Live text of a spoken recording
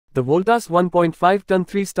The Voltas 1.5-ton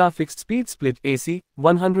 3-star fixed-speed split AC,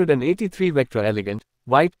 183 Vectra Elegant,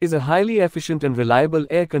 White is a highly efficient and reliable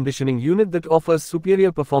air conditioning unit that offers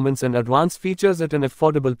superior performance and advanced features at an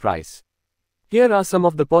affordable price. Here are some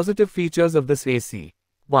of the positive features of this AC.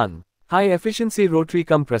 1. High-efficiency rotary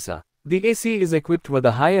compressor. The AC is equipped with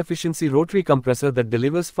a high-efficiency rotary compressor that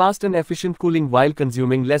delivers fast and efficient cooling while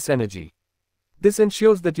consuming less energy. This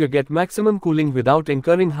ensures that you get maximum cooling without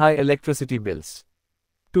incurring high electricity bills.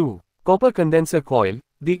 2. Copper condenser coil.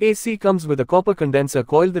 The AC comes with a copper condenser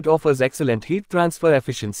coil that offers excellent heat transfer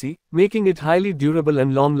efficiency, making it highly durable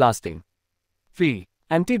and long-lasting. 3.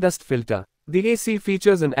 Anti-dust filter. The AC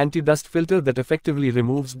features an anti-dust filter that effectively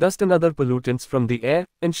removes dust and other pollutants from the air,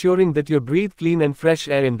 ensuring that you breathe clean and fresh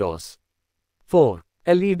air indoors. 4.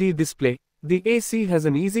 LED display. The AC has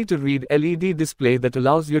an easy-to-read LED display that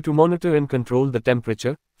allows you to monitor and control the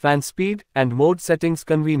temperature, fan speed, and mode settings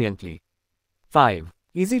conveniently. 5.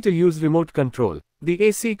 Easy-to-use remote control. The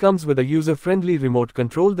AC comes with a user-friendly remote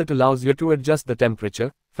control that allows you to adjust the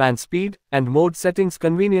temperature, fan speed, and mode settings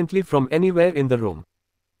conveniently from anywhere in the room.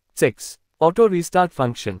 6. Auto restart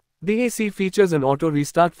function. The AC features an auto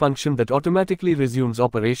restart function that automatically resumes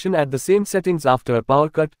operation at the same settings after a power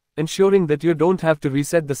cut, ensuring that you don't have to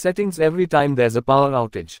reset the settings every time there's a power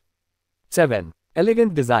outage. 7.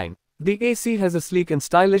 Elegant design. The AC has a sleek and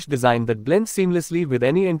stylish design that blends seamlessly with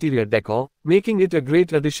any interior decor, making it a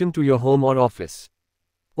great addition to your home or office.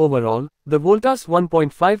 Overall, the Voltas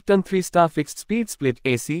 1.5-ton 3-star fixed-speed split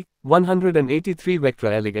AC, 183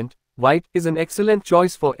 Vectra Elegant, White is an excellent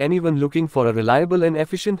choice for anyone looking for a reliable and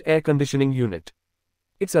efficient air conditioning unit.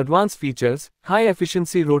 Its advanced features,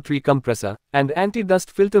 high-efficiency rotary compressor, and anti-dust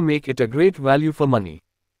filter make it a great value for money.